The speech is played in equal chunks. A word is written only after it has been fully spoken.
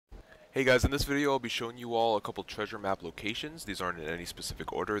Hey guys, in this video I'll be showing you all a couple treasure map locations. These aren't in any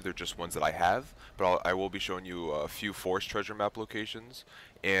specific order, they're just ones that I have. But I will be showing you a few forest treasure map locations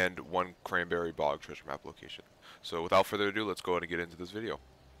and one Cranberry Bog treasure map location. So without further ado, let's go ahead and get into this video.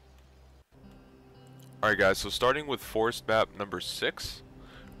 Alright guys, so starting with forest map number 6,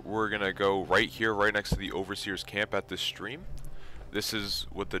 we're going to go right here, right next to the Overseer's camp at this stream. This is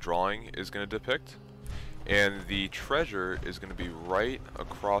what the drawing is going to depict. And the treasure is going to be right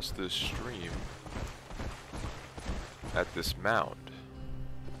across this stream at this mound.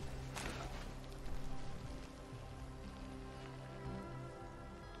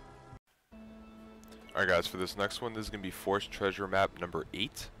 Alright guys, for this next one, this is going to be forest treasure map number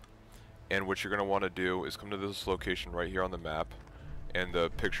 8. And what you're going to want to do is come to this location right here on the map. And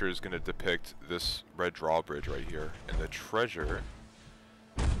the picture is going to depict this red drawbridge right here. And the treasure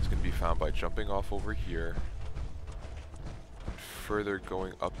is going to be found by jumping off over here and further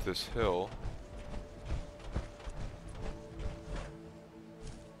going up this hill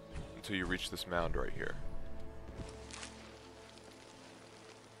until you reach this mound right here.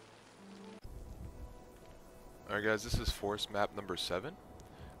 Alright guys, this is forest map number 7.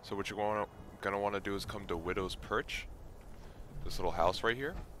 So what you're going to want to do is come to Widow's Perch, this little house right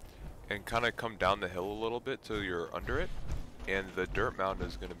here, and kind of come down the hill a little bit till you're under it. And the dirt mound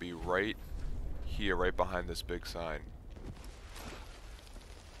is going to be right here, right behind this big sign.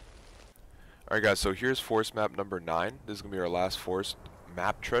 Alright guys, so here's forest map number 9. This is going to be our last forest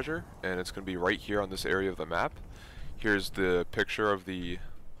map treasure, and it's going to be right here on this area of the map. Here's the picture of the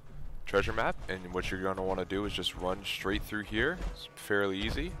treasure map, and what you're going to want to do is just run straight through here. It's fairly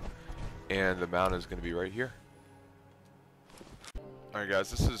easy, and the mound is going to be right here. Alright guys,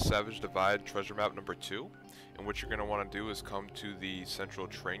 this is Savage Divide treasure map number 2. And what you're going to want to do is come to the central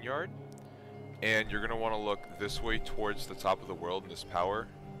train yard, and you're going to want to look this way towards the top of the world in this power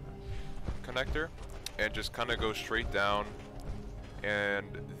connector, and just kind of go straight down, and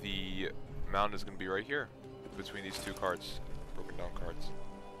the mound is going to be right here between these two carts, broken down carts.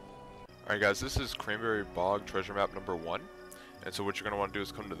 Alright guys, this is Cranberry Bog treasure map number 1, and so what you're going to want to do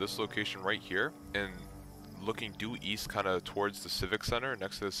is come to this location right here, and looking due east kind of towards the Civic Center,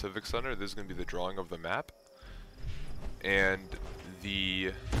 next to the Civic Center, this is going to be the drawing of the map. And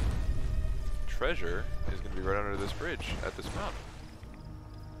the treasure is going to be right under this bridge at this mount.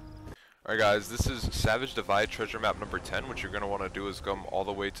 Alright guys, this is Savage Divide treasure map number 10. What you're going to want to do is come all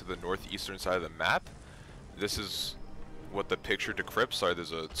the way to the northeastern side of the map. This is what the picture decrypts. Sorry,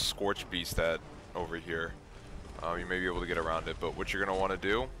 there's a scorch beast over here. You may be able to get around it, but what you're going to want to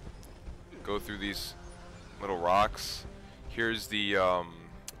do, go through these little rocks. Here's the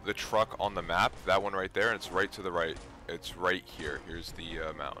truck on the map, that one right there, and it's right to the right. It's right here. Here's the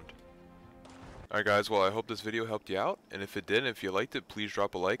mound. Alright guys, well I hope this video helped you out, and if it did, if you liked it, please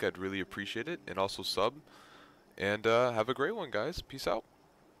drop a like. I'd really appreciate it, and also sub. And have a great one guys. Peace out.